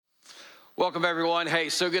Welcome, everyone. Hey,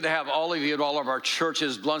 so good to have all of you at all of our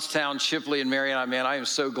churches, Blountstown, Chipley, and Mariana. Man, I am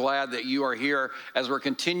so glad that you are here as we're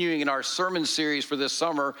continuing in our sermon series for this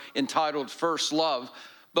summer entitled First Love.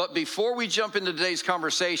 But before we jump into today's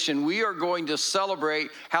conversation, we are going to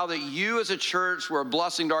celebrate how that you as a church were a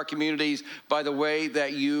blessing to our communities by the way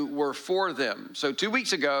that you were for them. So 2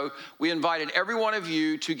 weeks ago, we invited every one of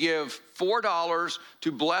you to give $4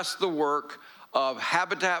 to bless the work of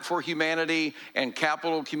Habitat for Humanity and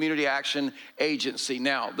Capital Community Action Agency.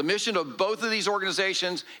 Now, the mission of both of these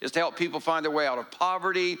organizations is to help people find their way out of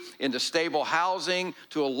poverty, into stable housing,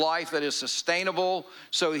 to a life that is sustainable.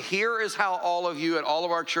 So here is how all of you at all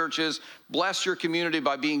of our churches bless your community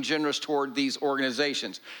by being generous toward these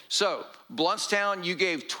organizations. So, Blountstown, you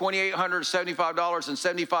gave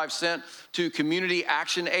 $2,875.75 to Community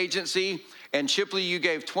Action Agency, and Chipley, you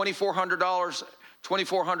gave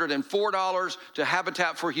 $2,404 to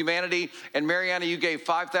Habitat for Humanity, and Mariana, you gave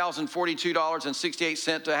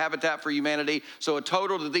 $5,042.68 to Habitat for Humanity. So a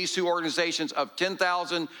total to these two organizations of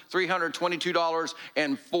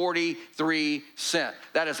 $10,322.43.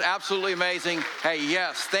 That is absolutely amazing. Hey,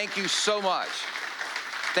 yes, thank you so much.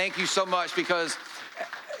 Thank you so much, because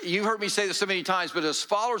you heard me say this so many times, but as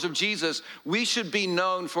followers of Jesus, we should be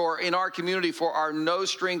known for, in our community, for our no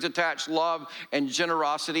strings attached love and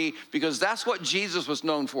generosity, because that's what Jesus was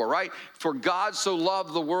known for, right? For God so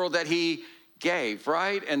loved the world that he gave,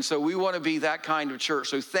 right? And so we want to be that kind of church.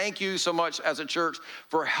 So thank you so much as a church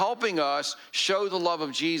for helping us show the love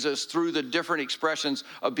of Jesus through the different expressions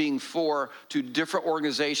of being for to different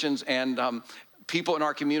organizations and people in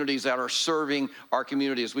our communities that are serving our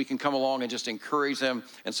communities. We can come along and just encourage them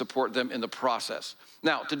and support them in the process.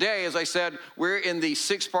 Now, today, as I said, we're in the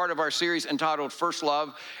sixth part of our series entitled First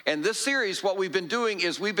Love. And this series, what we've been doing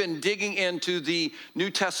is we've been digging into the New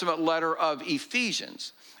Testament letter of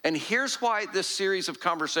Ephesians. And here's why this series of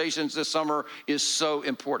conversations this summer is so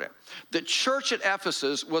important. The church at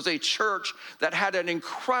Ephesus was a church that had an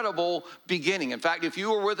incredible beginning. In fact, if you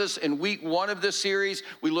were with us in week 1 of this series,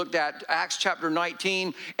 we looked at Acts chapter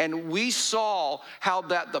 19, and we saw how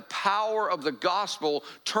that the power of the gospel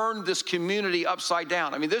turned this community upside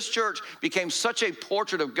down. I mean, this church became such a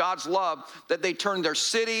portrait of God's love that they turned their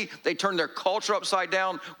city, they turned their culture upside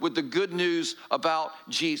down with the good news about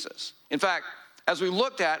Jesus. In fact, as we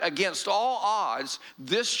looked at, against all odds,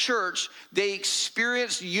 this church, they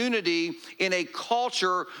experienced unity in a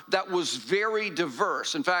culture that was very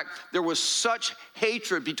diverse. In fact, there was such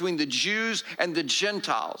hatred between the Jews and the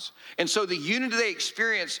Gentiles. And so the unity they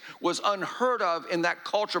experienced was unheard of in that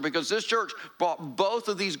culture, because this church brought both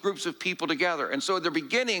of these groups of people together. And so at the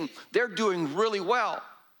beginning, they're doing really well.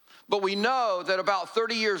 But we know that about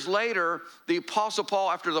 30 years later, the Apostle Paul,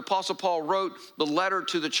 after the Apostle Paul wrote the letter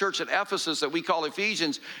to the church at Ephesus that we call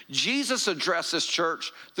Ephesians, Jesus addressed this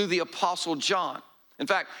church through the Apostle John. In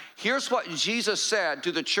fact, here's what Jesus said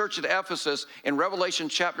to the church at Ephesus in Revelation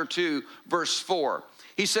chapter 2, verse 4.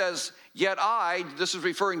 He says, "Yet I," this is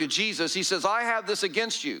referring to Jesus, he says, "I have this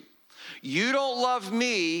against you. You don't love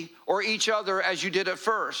me or each other as you did at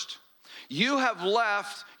first. You have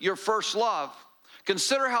left your first love.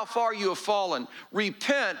 Consider how far you have fallen.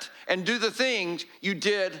 Repent and do the things you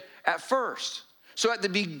did at first." So at the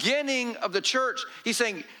beginning of the church, he's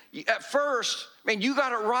saying, at first, man, you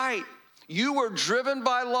got it right. You were driven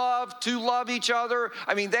by love to love each other.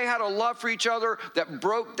 I mean, they had a love for each other that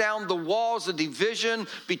broke down the walls of division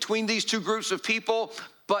between these two groups of people,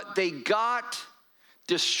 but they got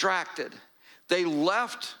distracted. They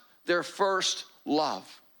left their first love.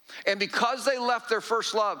 And because they left their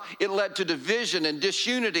first love, it led to division and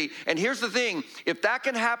disunity. And here's the thing, if that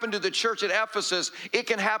can happen to the church at Ephesus, it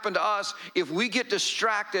can happen to us if we get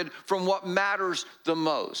distracted from what matters the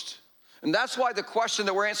most. And that's why the question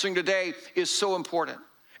that we're answering today is so important.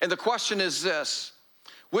 And the question is this: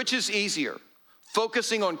 which is easier,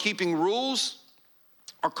 focusing on keeping rules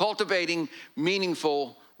or cultivating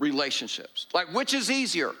meaningful relationships? Like, which is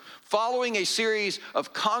easier? Following a series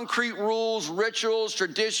of concrete rules, rituals,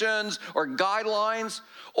 traditions, or guidelines,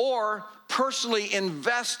 or personally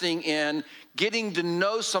investing in getting to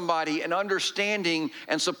know somebody and understanding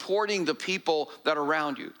and supporting the people that are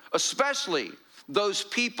around you, especially those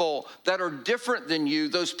people that are different than you,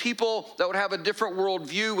 those people that would have a different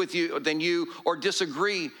worldview with you than you or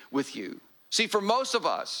disagree with you. See, for most of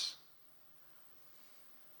us,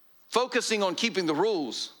 focusing on keeping the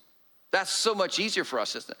rules, that's so much easier for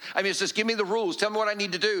us, isn't it? I mean, it's just give me the rules, tell me what I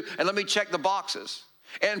need to do, and let me check the boxes.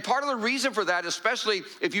 And part of the reason for that, especially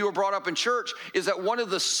if you were brought up in church, is that one of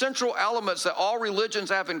the central elements that all religions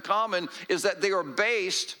have in common is that they are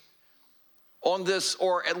based on this,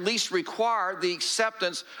 or at least require the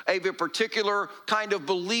acceptance of a particular kind of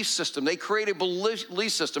belief system. They create a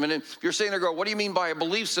belief system. And if you're sitting there going, what do you mean by a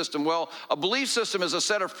belief system? Well, a belief system is a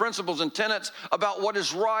set of principles and tenets about what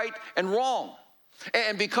is right and wrong.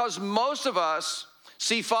 And because most of us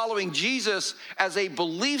see following Jesus as a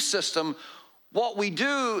belief system, what we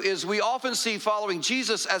do is we often see following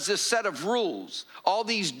Jesus as this set of rules, all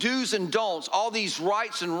these do's and don'ts, all these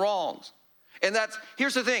rights and wrongs. And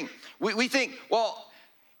here's the thing, we think, well,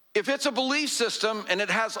 if it's a belief system and it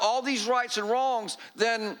has all these rights and wrongs,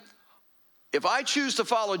 then if I choose to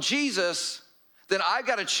follow Jesus, then I've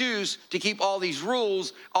got to choose to keep all these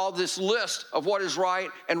rules, all this list of what is right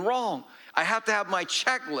and wrong. I have to have my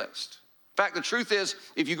checklist. In fact, the truth is,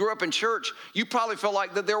 if you grew up in church, you probably felt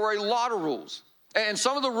like that there were a lot of rules. And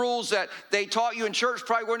some of the rules that they taught you in church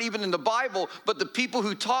probably weren't even in the Bible, but the people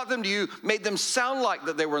who taught them to you made them sound like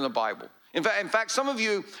that they were in the Bible. In fact, some of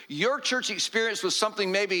you, your church experience was something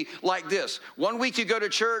maybe like this. One week you go to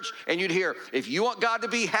church and you'd hear, if you want God to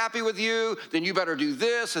be happy with you, then you better do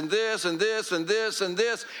this and this and this and this and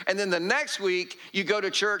this. And then the next week you go to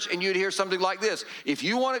church and you'd hear something like this. If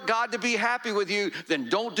you want God to be happy with you, then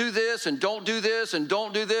don't do this and don't do this and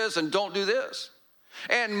don't do this and don't do this.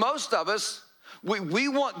 And most of us, we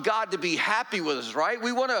want God to be happy with us, right?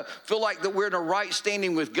 We want to feel like that we're in a right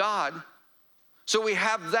standing with God. So we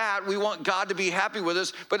have that. We want God to be happy with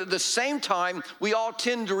us. But at the same time, we all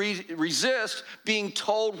tend to resist being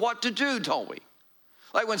told what to do, don't we?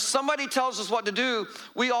 Like when somebody tells us what to do,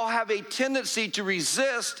 we all have a tendency to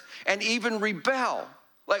resist and even rebel.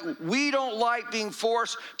 Like we don't like being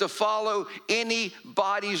forced to follow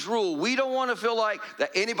anybody's rule. We don't want to feel like that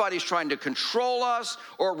anybody's trying to control us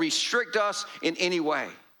or restrict us in any way.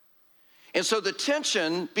 And so the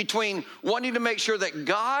tension between wanting to make sure that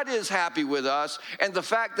God is happy with us and the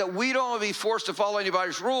fact that we don't want to be forced to follow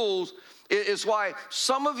anybody's rules is why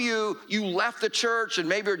some of you left the church and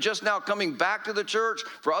maybe are just now coming back to the church.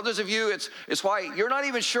 For others of you, it's why you're not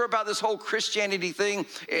even sure about this whole Christianity thing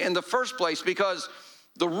in the first place, because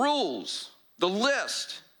the rules, the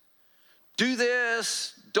list, do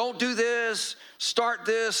this, don't do this, start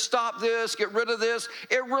this, stop this, get rid of this.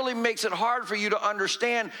 It really makes it hard for you to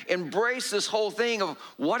understand, embrace this whole thing of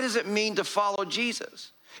what does it mean to follow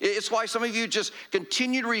Jesus. It's why some of you just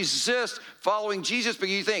continue to resist following Jesus,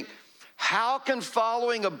 because you think, how can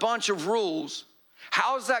following a bunch of rules,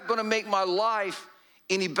 how is that going to make my life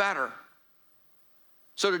any better?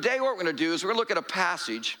 So today what we're going to do is we're going to look at a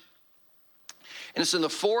passage, and it's in the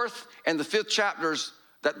 4th and the 5th chapters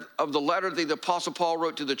of the letter that the Apostle Paul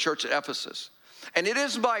wrote to the church at Ephesus. And it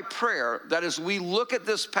is my prayer that as we look at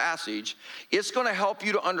this passage, it's going to help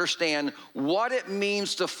you to understand what it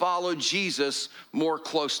means to follow Jesus more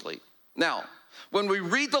closely. Now, when we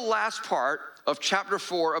read the last part of chapter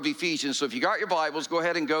 4 of Ephesians, so if you got your Bibles, go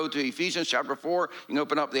ahead and go to Ephesians chapter 4. You can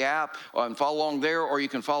open up the app and follow along there, or you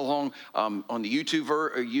can follow along on the YouTube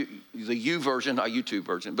the U version, not YouTube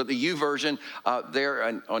version, but the U version there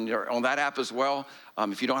and on that app as well,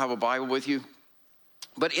 if you don't have a Bible with you.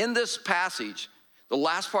 But in this passage, the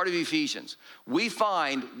last part of Ephesians, we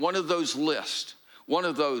find one of those lists, one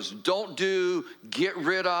of those don't do, get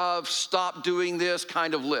rid of, stop doing this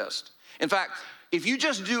kind of list. In fact, if you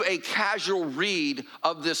just do a casual read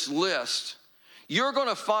of this list, you're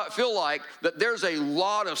going to feel like that there's a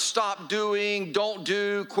lot of stop doing, don't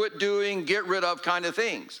do, quit doing, get rid of kind of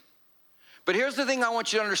things. But here's the thing I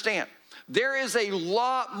want you to understand. There is a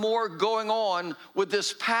lot more going on with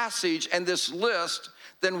this passage and this list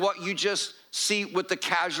than what you just see with the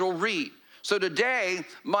casual read. So today,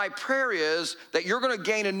 my prayer is that you're going to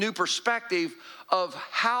gain a new perspective of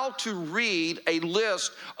how to read a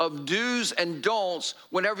list of do's and don'ts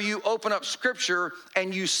whenever you open up Scripture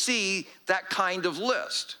and you see that kind of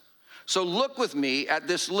list. So look with me at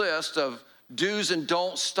this list of do's and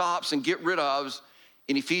don'ts, stops and get rid ofs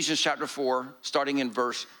in Ephesians chapter 4, starting in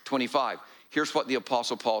verse 25. Here's what the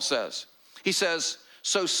Apostle Paul says. He says,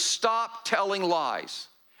 so stop telling lies.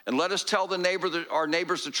 And let us tell our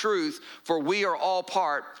neighbors the truth, for we are all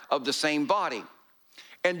part of the same body.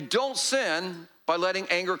 And don't sin by letting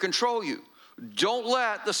anger control you. Don't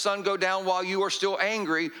let the sun go down while you are still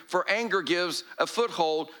angry, for anger gives a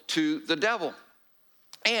foothold to the devil.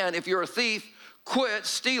 And if you're a thief, quit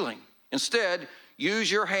stealing. Instead,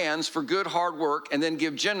 use your hands for good hard work and then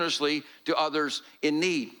give generously to others in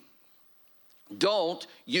need. Don't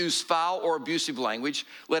use foul or abusive language.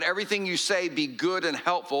 Let everything you say be good and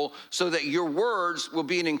helpful so that your words will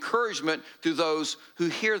be an encouragement to those who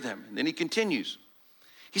hear them. And then he continues.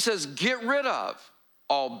 He says, get rid of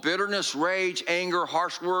all bitterness, rage, anger,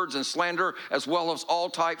 harsh words, and slander, as well as all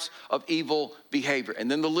types of evil behavior.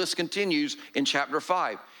 And then the list continues in chapter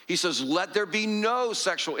 5. He says, let there be no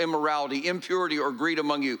sexual immorality, impurity, or greed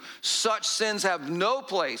among you. Such sins have no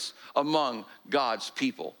place among God's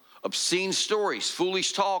people. Obscene stories,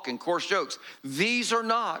 foolish talk, and coarse jokes, these are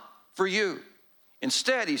not for you.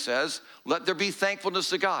 Instead, he says, let there be thankfulness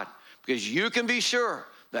to God, because you can be sure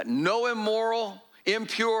that no immoral,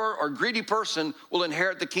 impure, or greedy person will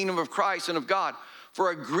inherit the kingdom of Christ and of God.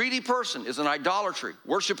 For a greedy person is an idolatry,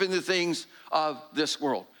 worshiping the things of this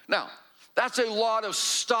world. Now, that's a lot of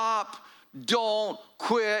stop, don't,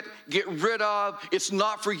 quit, get rid of. It's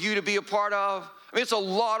not for you to be a part of. I mean, it's a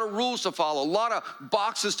lot of rules to follow, a lot of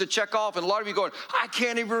boxes to check off, and a lot of you going, I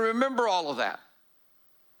can't even remember all of that.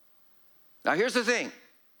 Now, here's the thing.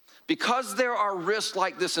 Because there are risks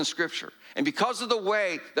like this in Scripture, and because of the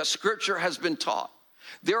way that Scripture has been taught,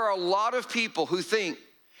 there are a lot of people who think,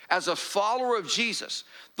 as a follower of Jesus,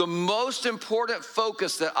 the most important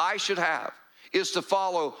focus that I should have is to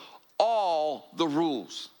follow all the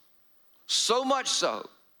rules. So much so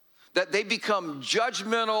that they become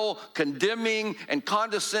judgmental, condemning, and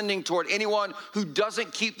condescending toward anyone who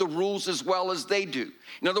doesn't keep the rules as well as they do.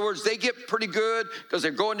 In other words, they get pretty good because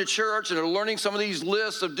they're going to church and they're learning some of these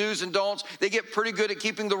lists of do's and don'ts. They get pretty good at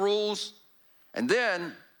keeping the rules. And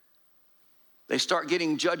then they start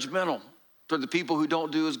getting judgmental toward the people who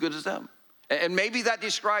don't do as good as them. And maybe that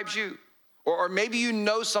describes you. Or maybe you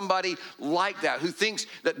know somebody like that who thinks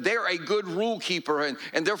that they're a good rule keeper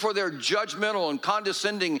and therefore they're judgmental and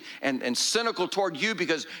condescending and cynical toward you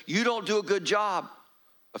because you don't do a good job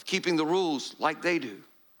of keeping the rules like they do.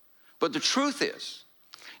 But the truth is,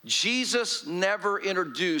 Jesus never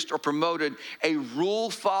introduced or promoted a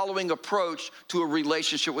rule-following approach to a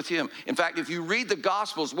relationship with him. In fact, if you read the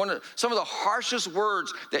Gospels, some of the harshest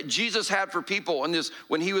words that Jesus had for people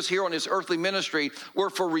when he was here on his earthly ministry were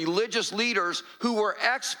for religious leaders who were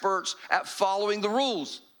experts at following the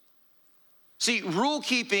rules. See, rule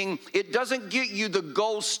keeping, it doesn't get you the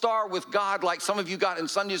gold star with God like some of you got in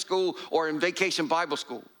Sunday school or in vacation Bible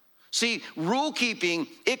school. See, rule keeping,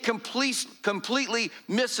 it completely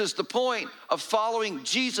misses the point of following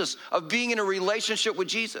Jesus, of being in a relationship with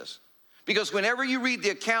Jesus. Because whenever you read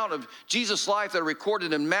the account of Jesus' life that are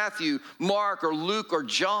recorded in Matthew, Mark, or Luke, or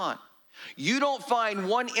John, you don't find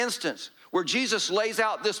one instance where Jesus lays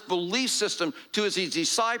out this belief system to his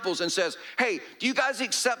disciples and says, hey, do you guys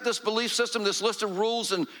accept this belief system, this list of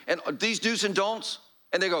rules and these do's and don'ts?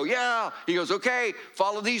 And they go, yeah. He goes, okay,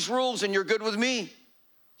 follow these rules and you're good with me.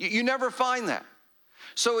 You never find that.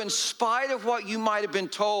 So in spite of what you might have been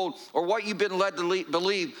told or what you've been led to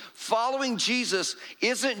believe, following Jesus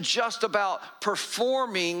isn't just about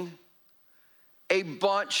performing a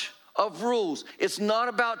bunch of rules. It's not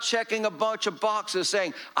about checking a bunch of boxes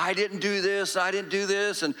saying, I didn't do this, and I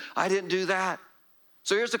didn't do that.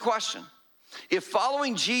 So here's the question. If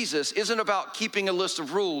following Jesus isn't about keeping a list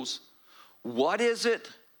of rules, what is it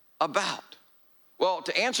about? Well,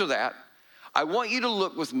 to answer that, I want you to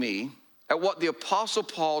look with me at what the Apostle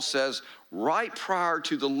Paul says right prior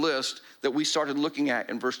to the list that we started looking at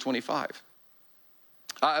in verse 25.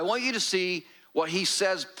 I want you to see what he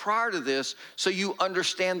says prior to this so you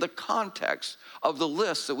understand the context of the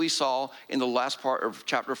list that we saw in the last part of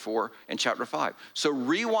chapter 4 and chapter 5. So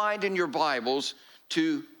rewind in your Bibles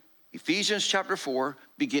to Ephesians chapter 4,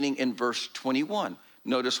 beginning in verse 21.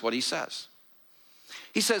 Notice what he says.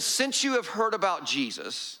 He says, since you have heard about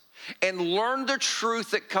Jesus and learn the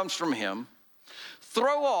truth that comes from him,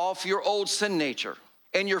 throw off your old sin nature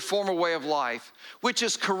and your former way of life, which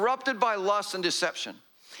is corrupted by lust and deception.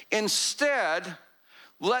 Instead,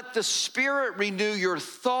 let the Spirit renew your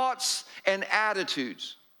thoughts and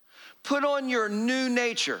attitudes. Put on your new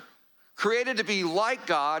nature, created to be like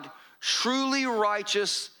God, truly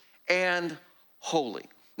righteous and holy.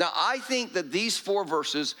 Now, I think that these 4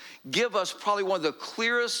 verses give us probably one of the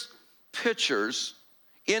clearest pictures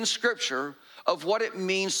in Scripture of what it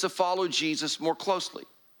means to follow Jesus more closely.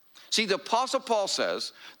 See, the Apostle Paul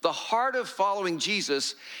says the heart of following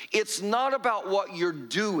Jesus, it's not about what you're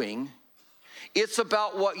doing, it's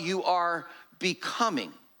about what you are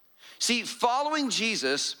becoming. See, following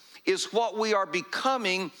Jesus is what we are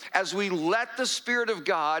becoming as we let the Spirit of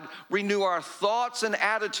God renew our thoughts and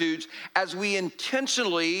attitudes, as we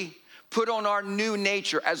intentionally put on our new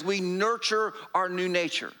nature, as we nurture our new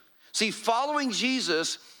nature. See, following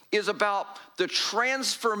Jesus is about the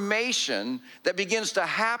transformation that begins to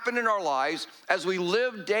happen in our lives as we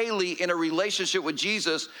live daily in a relationship with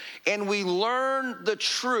Jesus and we learn the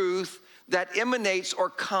truth that emanates or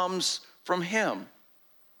comes from him.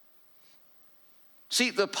 See,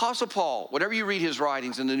 the Apostle Paul, whenever you read his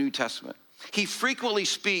writings in the New Testament, he frequently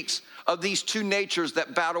speaks of these two natures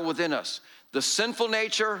that battle within us, the sinful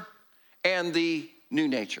nature and the new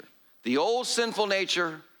nature. The old sinful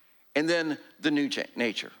nature and then the new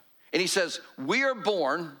nature. And he says, we are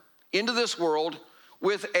born into this world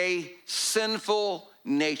with a sinful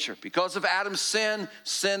nature. Because of Adam's sin,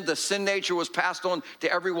 the sin nature was passed on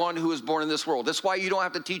to everyone who was born in this world. That's why you don't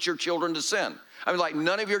have to teach your children to sin. I mean, like,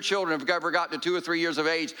 none of your children have ever gotten to 2 or 3 years of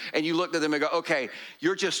age and you looked at them and go, okay,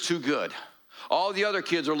 you're just too good. All the other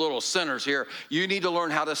kids are little sinners here. You need to learn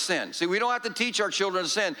how to sin. See, we don't have to teach our children to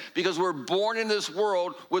sin because we're born in this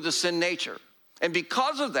world with a sin nature. And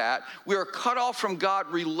because of that, we are cut off from God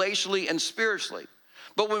relationally and spiritually.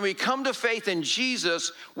 But when we come to faith in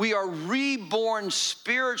Jesus, we are reborn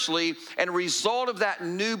spiritually, and a result of that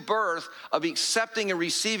new birth of accepting and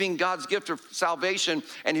receiving God's gift of salvation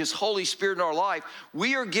and his Holy Spirit in our life,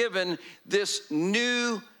 we are given this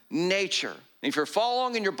new nature. And if you're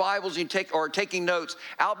following in your Bibles and taking notes,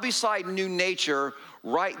 out beside new nature,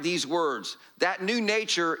 write these words. That new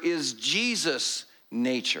nature is Jesus'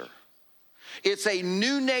 nature. It's a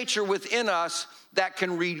new nature within us that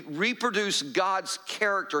can reproduce God's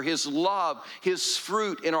character, his love, his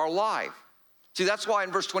fruit in our life. See, that's why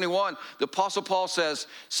in verse 21, the Apostle Paul says,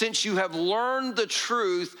 since you have learned the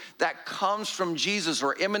truth that comes from Jesus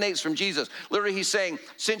or emanates from Jesus. Literally, he's saying,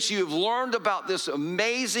 since you have learned about this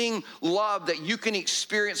amazing love that you can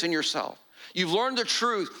experience in yourself, you've learned the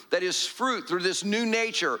truth that his fruit through this new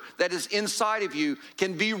nature that is inside of you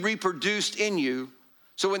can be reproduced in you.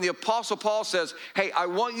 So when the Apostle Paul says, hey, I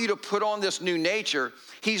want you to put on this new nature,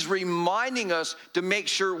 he's reminding us to make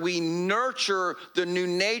sure we nurture the new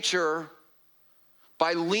nature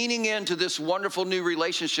by leaning into this wonderful new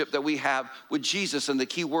relationship that we have with Jesus. And the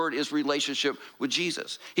key word is relationship with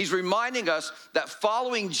Jesus. He's reminding us that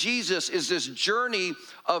following Jesus is this journey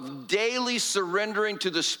of daily surrendering to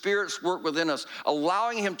the Spirit's work within us,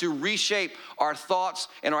 allowing him to reshape our thoughts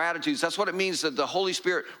and our attitudes. That's what it means that the Holy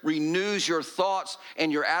Spirit renews your thoughts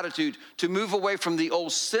and your attitude to move away from the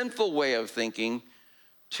old sinful way of thinking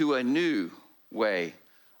to a new way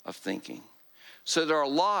of thinking, so that our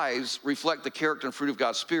lives reflect the character and fruit of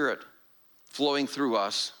God's Spirit flowing through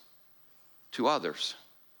us to others.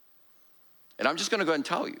 And I'm just going to go ahead and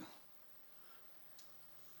tell you,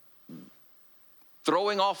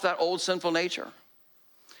 throwing off that old sinful nature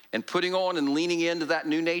and putting on and leaning into that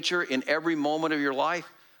new nature in every moment of your life,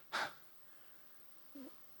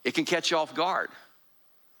 it can catch you off guard.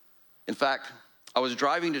 In fact, I was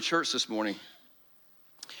driving to church this morning,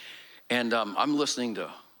 and I'm listening to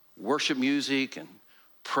worship music and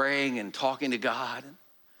praying and talking to God,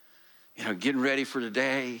 and, getting ready for the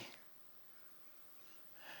day.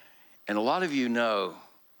 And a lot of you know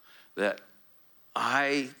that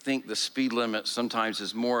I think the speed limit sometimes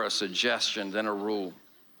is more a suggestion than a rule.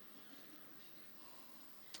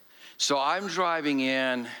 So I'm driving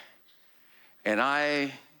in, and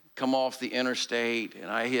I come off the interstate,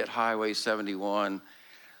 and I hit Highway 71,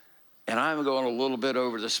 and I'm going a little bit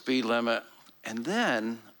over the speed limit, and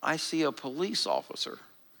then I see a police officer,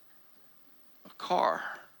 a car,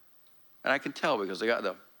 and I can tell because they got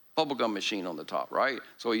the bubblegum machine on the top, right?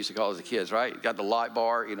 That's what we used to call it as the kids, right? Got the light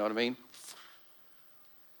bar, you know what I mean?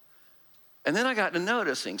 And then I got to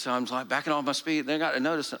noticing, so I'm like backing off my speed, then I got to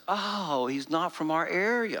noticing, oh, he's not from our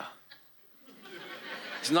area.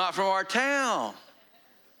 He's not from our town.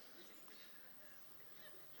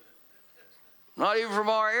 Not even from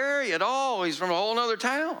our area at all. He's from a whole other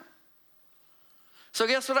town. So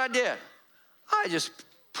guess what I did? I just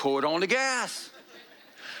pulled on the gas.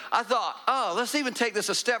 I thought, oh, let's even take this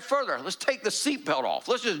a step further. Let's take the seatbelt off.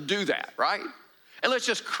 Let's just do that, right? And let's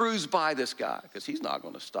just cruise by this guy because he's not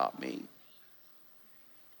going to stop me.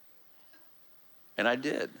 And I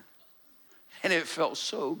did. And it felt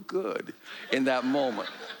so good in that moment.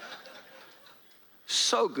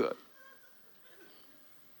 So good.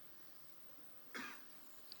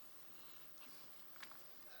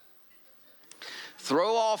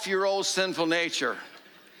 Throw off your old sinful nature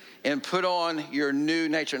and put on your new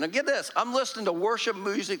nature. Now get this, I'm listening to worship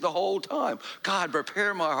music the whole time. God,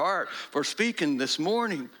 prepare my heart for speaking this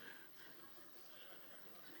morning.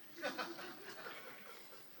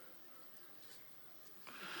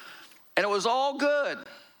 And it was all good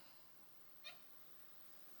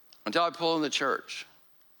until I pulled in the church.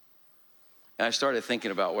 And I started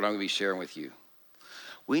thinking about what I'm going to be sharing with you.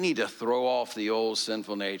 We need to throw off the old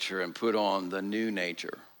sinful nature and put on the new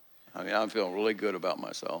nature. I mean, I'm feeling really good about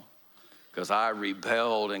myself because I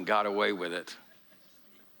rebelled and got away with it.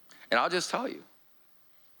 And I'll just tell you,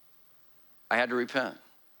 I had to repent.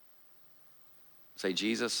 Say,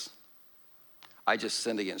 Jesus, I just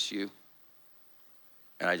sinned against you,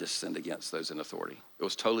 and I just sinned against those in authority. It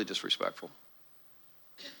was totally disrespectful.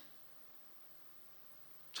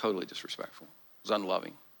 Totally disrespectful. It was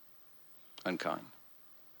unloving, unkind.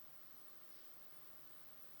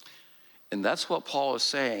 And that's what Paul is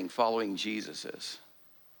saying following Jesus is.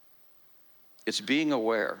 It's being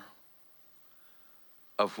aware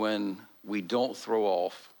of when we don't throw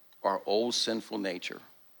off our old sinful nature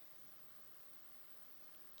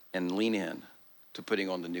and lean in to putting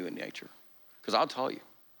on the new in nature. Because I'll tell you,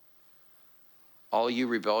 all you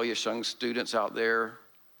rebellious young students out there,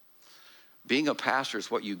 being a pastor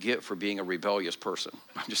is what you get for being a rebellious person.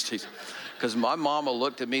 I'm just teasing. Because my mama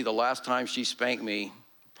looked at me the last time she spanked me,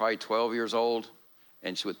 probably 12 years old,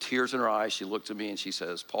 and with tears in her eyes, she looked at me and she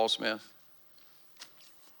says, Paul Smith,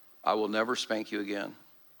 I will never spank you again.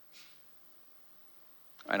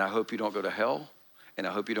 And I hope you don't go to hell, and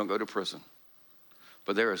I hope you don't go to prison.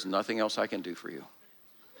 But there is nothing else I can do for you.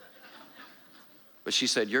 But she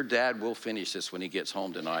said, your dad will finish this when he gets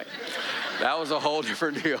home tonight. That was a whole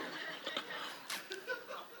different deal.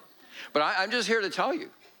 But I'm just here to tell you.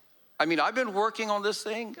 I mean, I've been working on this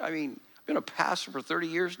thing. I mean, I've been a pastor for 30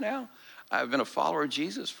 years now. I've been a follower of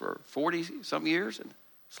Jesus for 40-some years. And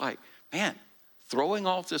it's like, man, throwing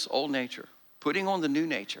off this old nature, putting on the new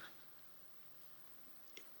nature.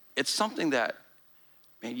 It's something that,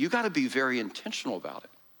 man, you got to be very intentional about it.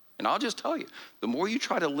 And I'll just tell you, the more you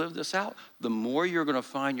try to live this out, the more you're going to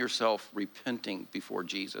find yourself repenting before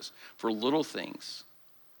Jesus for little things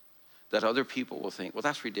that other people will think, well,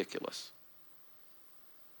 that's ridiculous.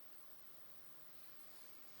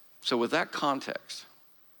 So with that context,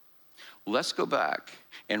 let's go back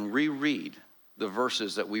and reread the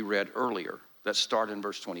verses that we read earlier that start in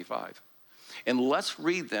verse 25. And let's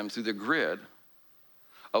read them through the grid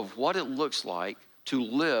of what it looks like to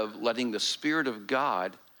live letting the Spirit of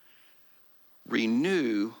God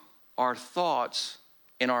renew our thoughts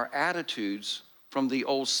and our attitudes from the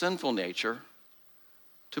old sinful nature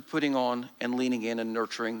to putting on and leaning in and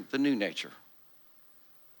nurturing the new nature.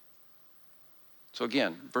 So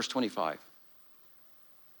again, verse 25.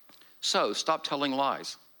 So stop telling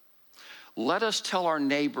lies. Let us tell our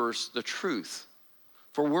neighbors the truth,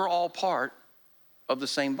 for we're all part of the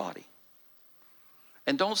same body.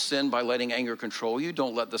 And don't sin by letting anger control you.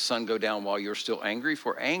 Don't let the sun go down while you're still angry,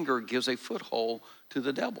 for anger gives a foothold to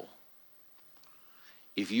the devil.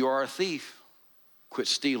 If you are a thief, quit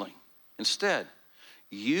stealing. Instead,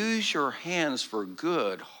 use your hands for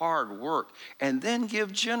good, hard work, and then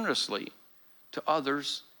give generously to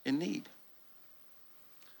others in need.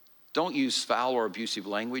 Don't use foul or abusive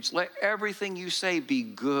language. Let everything you say be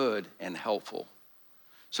good and helpful,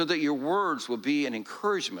 so that your words will be an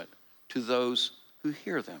encouragement to those who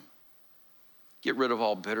hear them. Get rid of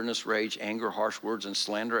all bitterness, rage, anger, harsh words, and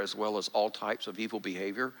slander, as well as all types of evil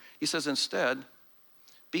behavior. He says, instead,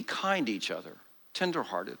 be kind to each other,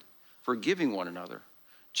 tenderhearted, forgiving one another,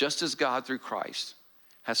 just as God through Christ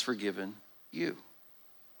has forgiven you.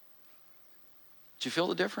 Did you feel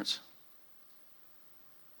the difference?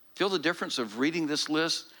 Feel the difference of reading this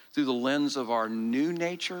list through the lens of our new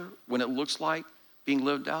nature when it looks like being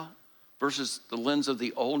lived out versus the lens of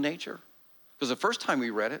the old nature? Because the first time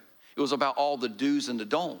we read it, it was about all the do's and the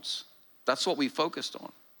don'ts. That's what we focused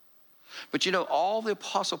on. But you know, all the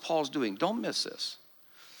Apostle Paul is doing, don't miss this.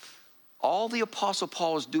 All the Apostle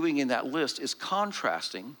Paul is doing in that list is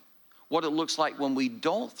contrasting what it looks like when we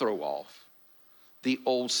don't throw off the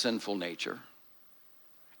old sinful nature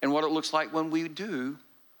and what it looks like when we do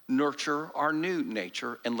nurture our new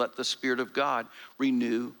nature and let the Spirit of God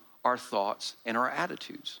renew our thoughts and our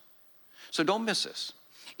attitudes. So don't miss this.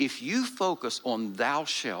 If you focus on thou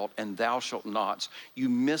shalt and thou shalt nots, you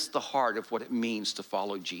miss the heart of what it means to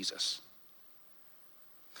follow Jesus.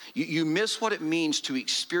 You miss what it means to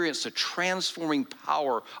experience the transforming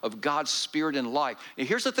power of God's Spirit in life. And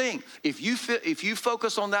here's the thing, if you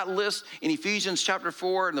focus on that list in Ephesians chapter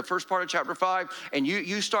 4 and the first part of chapter 5, and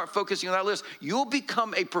you start focusing on that list, you'll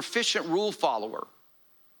become a proficient rule follower.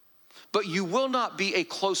 But you will not be a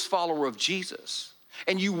close follower of Jesus.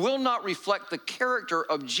 And you will not reflect the character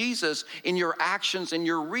of Jesus in your actions and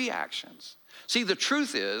your reactions. See, the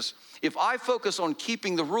truth is, if I focus on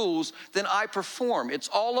keeping the rules, then I perform. It's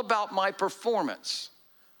all about my performance.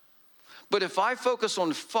 But if I focus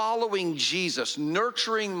on following Jesus,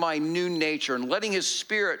 nurturing my new nature, and letting his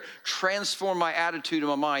Spirit transform my attitude and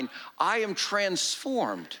my mind, I am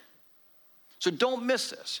transformed So don't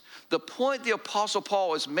miss this. The point the Apostle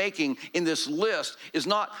Paul is making in this list is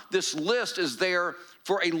not this list is there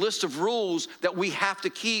for a list of rules that we have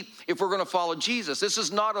to keep if we're going to follow Jesus. This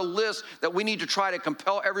is not a list that we need to try to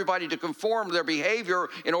compel everybody to conform their behavior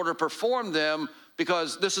in order to perform them,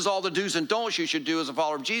 because this is all the do's and don'ts you should do as a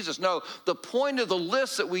follower of Jesus. No, the point of the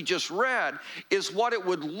list that we just read is what it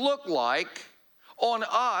would look like on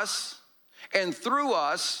us and through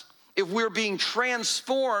us if we're being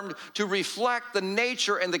transformed to reflect the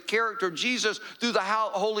nature and the character of Jesus through the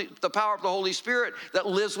power of the Holy Spirit that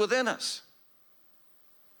lives within us.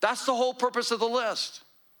 That's the whole purpose of the list.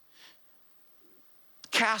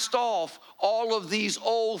 Cast off all of these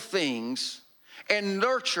old things and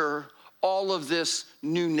nurture all of this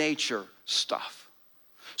new nature stuff.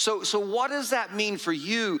 So what does that mean for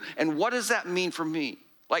you, and what does that mean for me?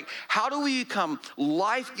 Like, how do we become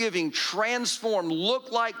life-giving, transformed,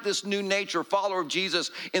 look like this new nature follower of Jesus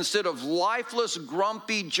instead of lifeless,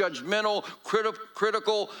 grumpy, judgmental,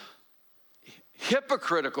 critical,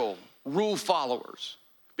 hypocritical rule followers?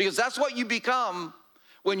 Because that's what you become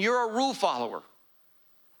when you're a rule follower,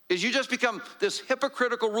 is you just become this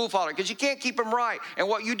hypocritical rule follower because you can't keep them right. And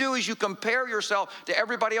what you do is you compare yourself to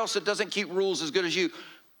everybody else that doesn't keep rules as good as you.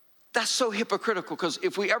 That's so hypocritical, because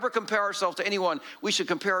if we ever compare ourselves to anyone, we should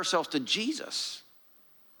compare ourselves to Jesus.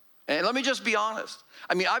 And let me just be honest.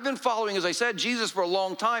 I mean, I've been following, as I said, Jesus for a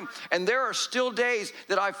long time, and there are still days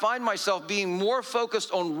that I find myself being more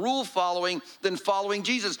focused on rule following than following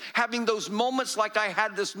Jesus, having those moments like I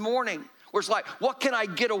had this morning, where it's like, what can I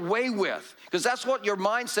get away with? Because that's what your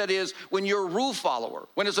mindset is when you're a rule follower,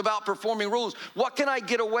 when it's about performing rules. What can I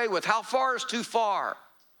get away with? How far is too far?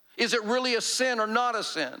 Is it really a sin or not a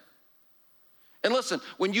sin? And listen,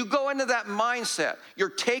 when you go into that mindset, you're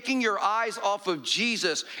taking your eyes off of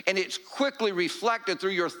Jesus, and it's quickly reflected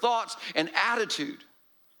through your thoughts and attitude.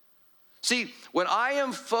 See, when I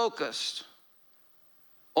am focused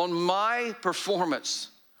on my performance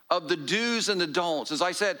of the do's and the don'ts, as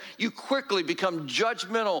I said, you quickly become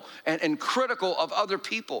judgmental and critical of other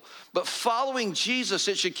people. But following Jesus,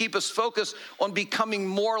 it should keep us focused on becoming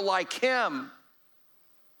more like him,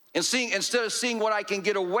 and instead of seeing what I can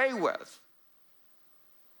get away with.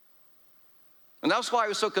 And that's why I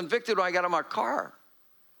was so convicted when I got in my car.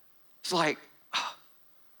 It's like,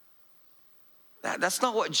 that's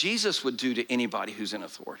not what Jesus would do to anybody who's in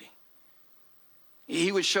authority.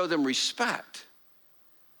 He would show them respect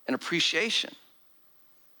and appreciation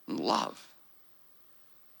and love.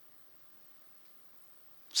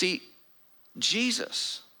 See,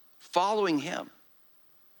 Jesus, following him,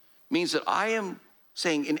 means that I am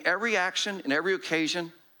saying in every action, in every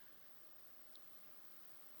occasion,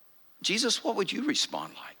 Jesus, what would you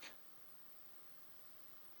respond like?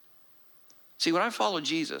 See, when I follow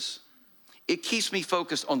Jesus, it keeps me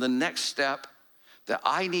focused on the next step that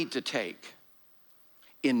I need to take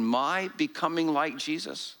in my becoming like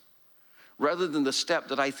Jesus, rather than the step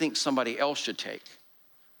that I think somebody else should take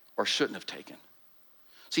or shouldn't have taken.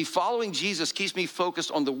 See, following Jesus keeps me focused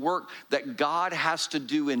on the work that God has to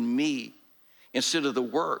do in me instead of the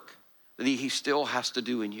work that he still has to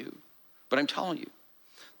do in you. But I'm telling you,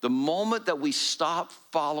 the moment that we stop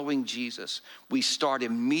following Jesus, we start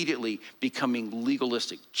immediately becoming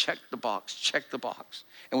legalistic. Check the box, check the box.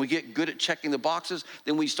 And we get good at checking the boxes,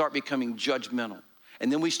 then we start becoming judgmental.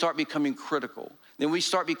 And then we start becoming critical. Then we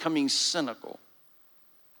start becoming cynical.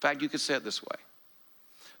 In fact, you could say it this way.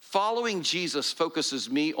 Following Jesus focuses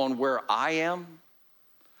me on where I am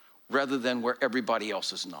rather than where everybody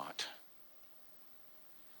else is not.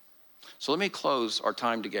 So let me close our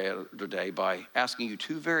time together today by asking you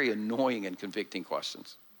two very annoying and convicting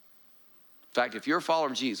questions. In fact, if you're a follower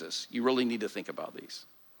of Jesus, you really need to think about these.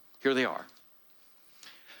 Here they are.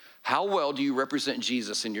 How well do you represent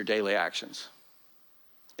Jesus in your daily actions?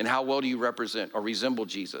 And how well do you represent or resemble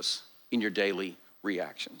Jesus in your daily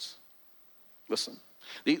reactions? Listen,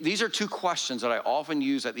 these are two questions that I often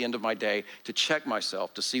use at the end of my day to check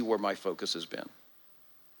myself to see where my focus has been.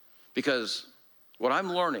 Because what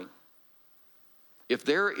I'm learning, if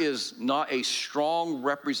there is not a strong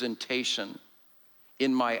representation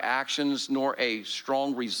in my actions, nor a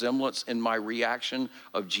strong resemblance in my reaction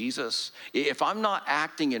of Jesus, if I'm not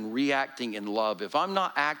acting and reacting in love, if I'm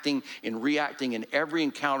not acting and reacting in every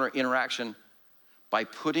encounter, interaction, by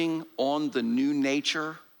putting on the new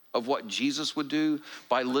nature of what Jesus would do,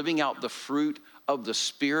 by living out the fruit of the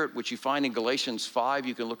Spirit, which you find in Galatians 5,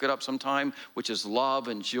 you can look it up sometime, which is love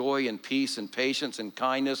and joy and peace and patience and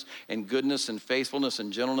kindness and goodness and faithfulness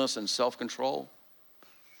and gentleness and self-control,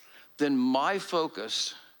 then my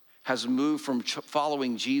focus has moved from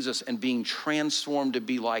following Jesus and being transformed to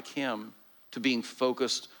be like him to being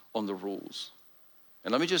focused on the rules.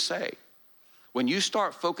 And let me just say, when you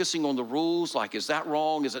start focusing on the rules, like, is that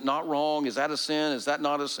wrong? Is it not wrong? Is that a sin? Is that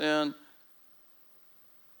not a sin?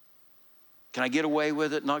 Can I get away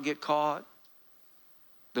with it, not get caught?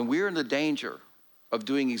 Then we're in the danger of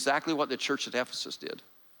doing exactly what the church at Ephesus did,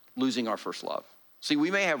 losing our first love. See,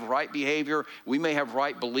 we may have right behavior, we may have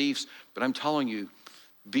right beliefs, but I'm telling you,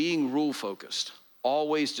 being rule-focused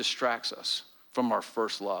always distracts us from our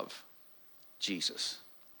first love, Jesus.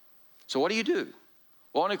 So what do you do?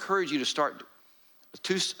 Well, I want to encourage you to start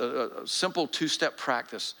a simple two-step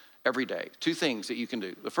practice every day. Two things that you can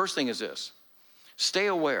do. The first thing is this: stay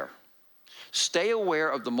aware. Stay aware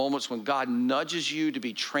of the moments when God nudges you to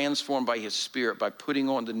be transformed by his Spirit, by putting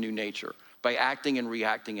on the new nature, by acting and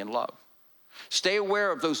reacting in love. Stay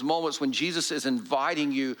aware of those moments when Jesus is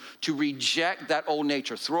inviting you to reject that old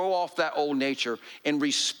nature, throw off that old nature, and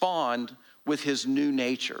respond with his new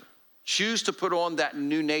nature. Choose to put on that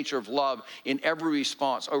new nature of love in every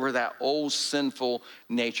response over that old sinful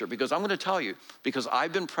nature. Because I'm going to tell you, because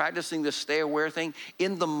I've been practicing this stay aware thing,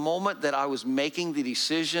 in the moment that I was making the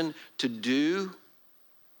decision to do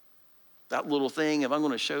that little thing, if I'm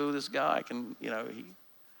going to show this guy, I can,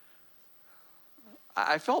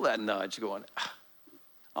 I felt that nudge going, I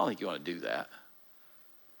don't think you want to do that.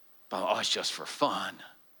 But it's just for fun.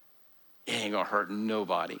 It ain't going to hurt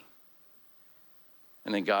nobody.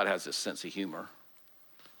 And then God has this sense of humor,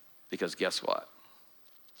 because guess what?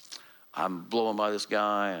 I'm blowing by this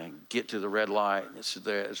guy, and I get to the red light, and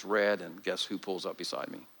it's red, and guess who pulls up beside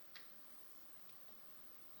me?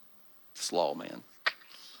 Slow, man.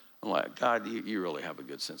 I'm like, God, you really have a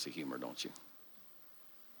good sense of humor, don't you?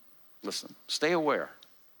 Listen, stay aware.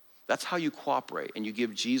 That's how you cooperate, and you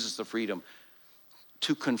give Jesus the freedom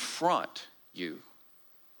to confront you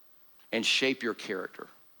and shape your character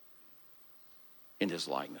in his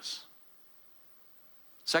likeness.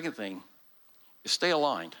 Second thing is stay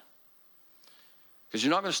aligned. Because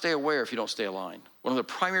you're not going to stay aware if you don't stay aligned. One of the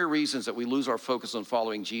primary reasons that we lose our focus on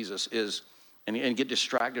following Jesus is, and get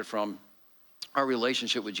distracted from our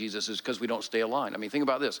relationship with Jesus, is because we don't stay aligned. I mean, think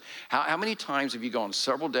about this. How many times have you gone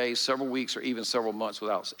several days, several weeks, or even several months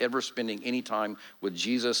without ever spending any time with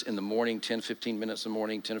Jesus in the morning, 10, 15 minutes in the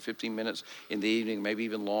morning, 10 or 15 minutes in the evening, maybe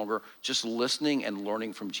even longer, just listening and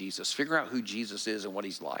learning from Jesus. Figure out who Jesus is and what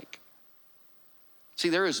he's like. See,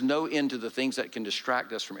 there is no end to the things that can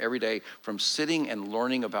distract us from every day from sitting and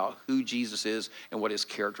learning about who Jesus is and what his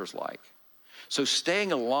character is like. So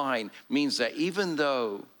staying aligned means that even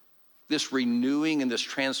though this renewing and this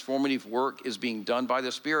transformative work is being done by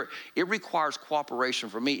the Spirit, it requires cooperation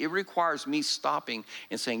from me. It requires me stopping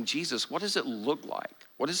and saying, Jesus, what does it look like?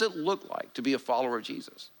 What does it look like to be a follower of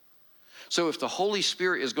Jesus? So if the Holy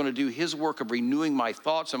Spirit is going to do his work of renewing my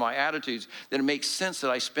thoughts and my attitudes, then it makes sense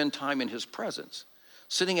that I spend time in his presence,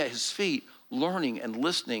 sitting at his feet, learning and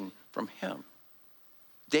listening from him.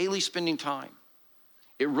 Daily spending time.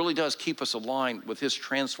 It really does keep us aligned with his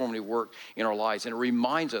transformative work in our lives. And it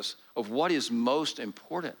reminds us of what is most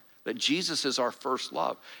important, that Jesus is our first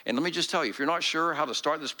love. And let me just tell you, if you're not sure how to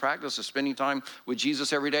start this practice of spending time with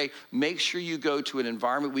Jesus every day, make sure you go to an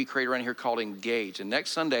environment we create around here called Engage. And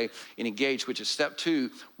next Sunday in Engage, which is step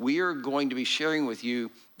 2, we are going to be sharing with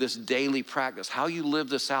you this daily practice, how you live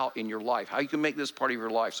this out in your life, how you can make this part of your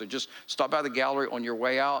life. So just stop by the gallery on your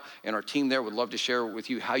way out, and our team there would love to share with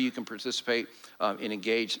you how you can participate in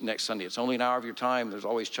Engage next Sunday. It's only an hour of your time. There's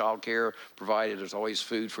always childcare provided. There's always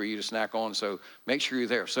food for you to snack on. So make sure you're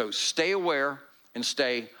there. So stay aware and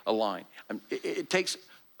stay aligned. It takes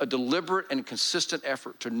a deliberate and consistent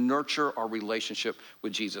effort to nurture our relationship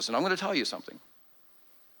with Jesus. And I'm going to tell you something.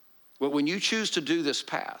 When you choose to do this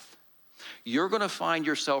path, you're going to find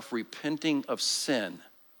yourself repenting of sin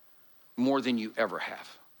more than you ever have.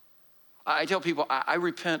 I tell people I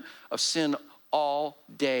repent of sin all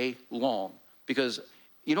day long, because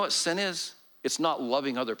you know what sin is? It's not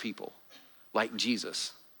loving other people like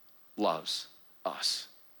Jesus loves us.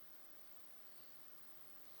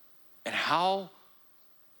 And how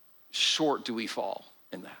short do we fall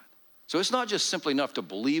in that? So it's not just simply enough to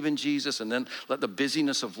believe in Jesus and then let the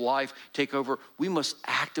busyness of life take over. We must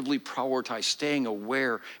actively prioritize staying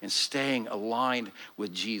aware and staying aligned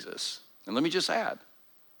with Jesus. And let me just add,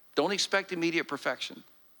 don't expect immediate perfection.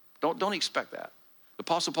 Don't expect that. The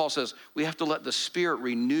Apostle Paul says we have to let the Spirit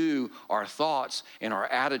renew our thoughts and our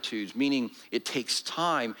attitudes, meaning it takes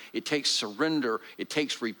time, it takes surrender, it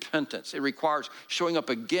takes repentance. It requires showing up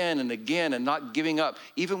again and again and not giving up,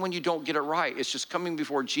 even when you don't get it right. It's just coming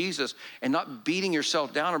before Jesus and not beating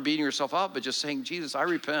yourself down or beating yourself up, but just saying, Jesus, I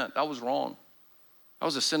repent. That was wrong. That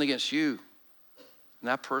was a sin against you and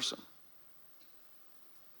that person.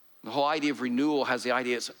 The whole idea of renewal has the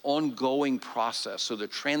idea it's an ongoing process. So the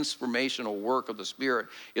transformational work of the Spirit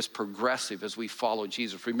is progressive as we follow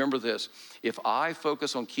Jesus. Remember this, if I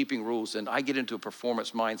focus on keeping rules, then I get into a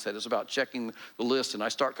performance mindset. It's about checking the list and I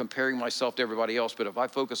start comparing myself to everybody else. But if I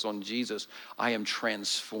focus on Jesus, I am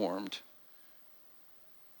transformed.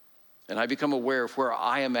 And I become aware of where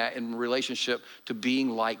I am at in relationship to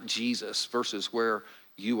being like Jesus versus where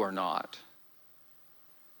you are not.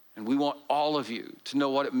 And we want all of you to know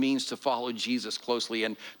what it means to follow Jesus closely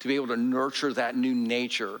and to be able to nurture that new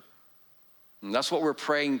nature. And that's what we're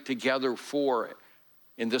praying together for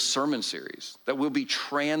in this sermon series, that we'll be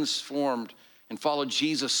transformed and follow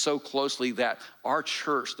Jesus so closely that our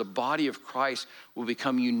church, the body of Christ, will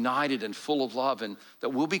become united and full of love, and that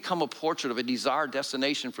we'll become a portrait of a desired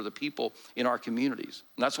destination for the people in our communities.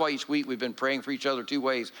 And that's why each week we've been praying for each other two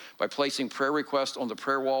ways, by placing prayer requests on the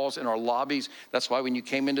prayer walls in our lobbies. That's why when you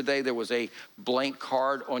came in today, there was a blank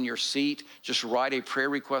card on your seat. Just write a prayer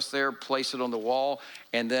request there, place it on the wall,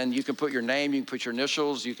 and then you can put your name, you can put your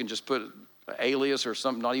initials, you can just put alias or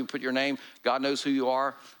something, not even put your name. God knows who you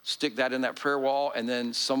are. Stick that in that prayer wall, and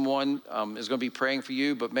then someone is going to be praying for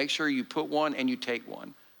you, but make sure you put one and you take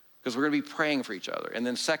one, because we're going to be praying for each other. And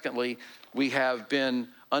then secondly, we have been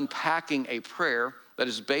unpacking a prayer that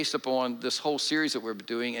is based upon this whole series that we're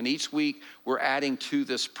doing, and each week we're adding to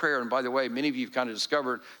this prayer. And by the way, many of you have kind of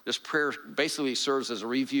discovered this prayer basically serves as a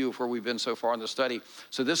review of where we've been so far in the study.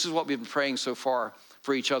 So this is what we've been praying so far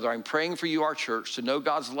for each other. I'm praying for you, our church, to know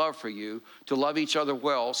God's love for you, to love each other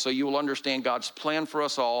well, so you will understand God's plan for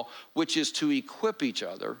us all, which is to equip each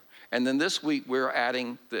other. And then this week, we're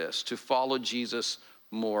adding this, to follow Jesus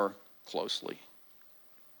more closely.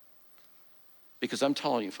 Because I'm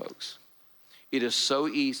telling you, folks, it is so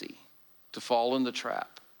easy to fall in the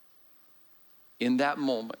trap in that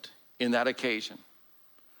moment, in that occasion,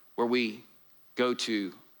 where we go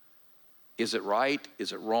to, is it right?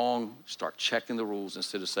 Is it wrong? Start checking the rules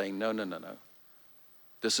instead of saying, no.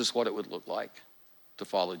 This is what it would look like to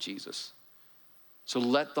follow Jesus. So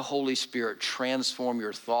let the Holy Spirit transform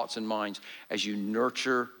your thoughts and minds as you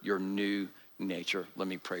nurture your new nature. Let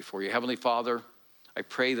me pray for you. Heavenly Father, I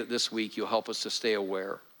pray that this week you'll help us to stay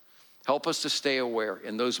aware. Help us to stay aware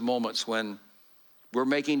in those moments when we're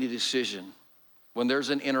making a decision, when there's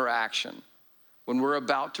an interaction, when we're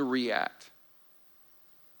about to react.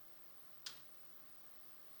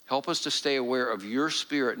 Help us to stay aware of your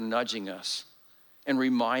Spirit nudging us and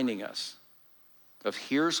reminding us of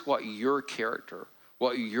here's what your character,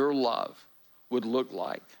 what your love would look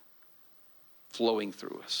like flowing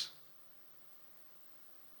through us.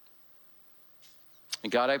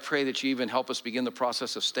 And God, I pray that you even help us begin the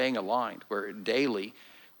process of staying aligned, where daily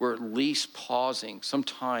we're at least pausing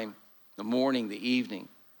sometime in the morning, the evening,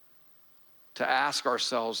 to ask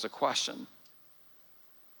ourselves the question,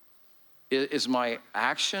 is my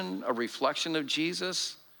action a reflection of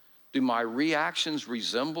Jesus? Do my reactions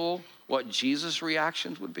resemble what Jesus'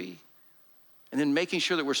 reactions would be? And then making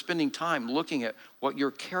sure that we're spending time looking at what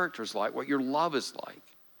your character is like, what your love is like.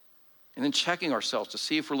 And then checking ourselves to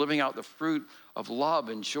see if we're living out the fruit of love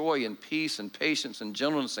and joy and peace and patience and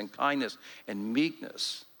gentleness and kindness and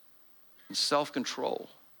meekness and self-control.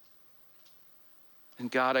 And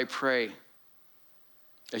God, I pray,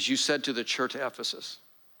 as you said to the church at Ephesus,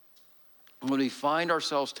 when we find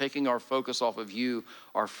ourselves taking our focus off of you,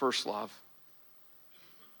 our first love,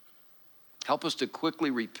 help us to quickly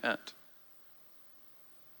repent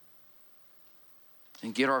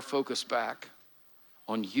and get our focus back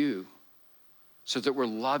on you so that we're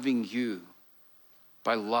loving you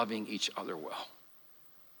by loving each other well.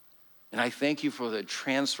 And I thank you for the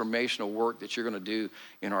transformational work that you're going to do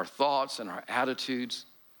in our thoughts and our attitudes.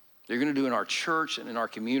 You're going to do in our church and in our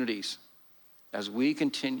communities as we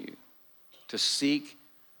continue to seek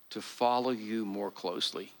to follow you more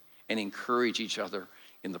closely and encourage each other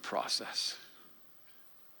in the process.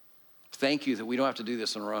 Thank you that we don't have to do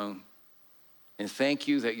this on our own. And thank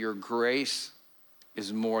you that your grace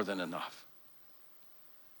is more than enough.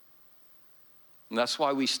 And that's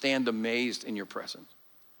why we stand amazed in your presence,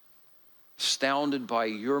 astounded by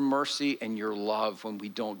your mercy and your love when we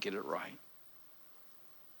don't get it right.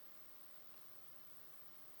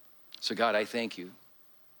 So God, I thank you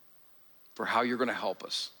for how you're going to help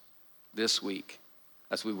us this week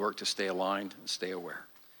as we work to stay aligned and stay aware.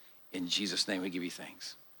 In Jesus' name, we give you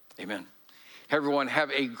thanks. Amen. Hey, everyone, have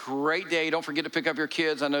a great day. Don't forget to pick up your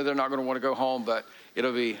kids. I know they're not going to want to go home, but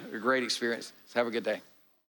it'll be a great experience. Have a good day.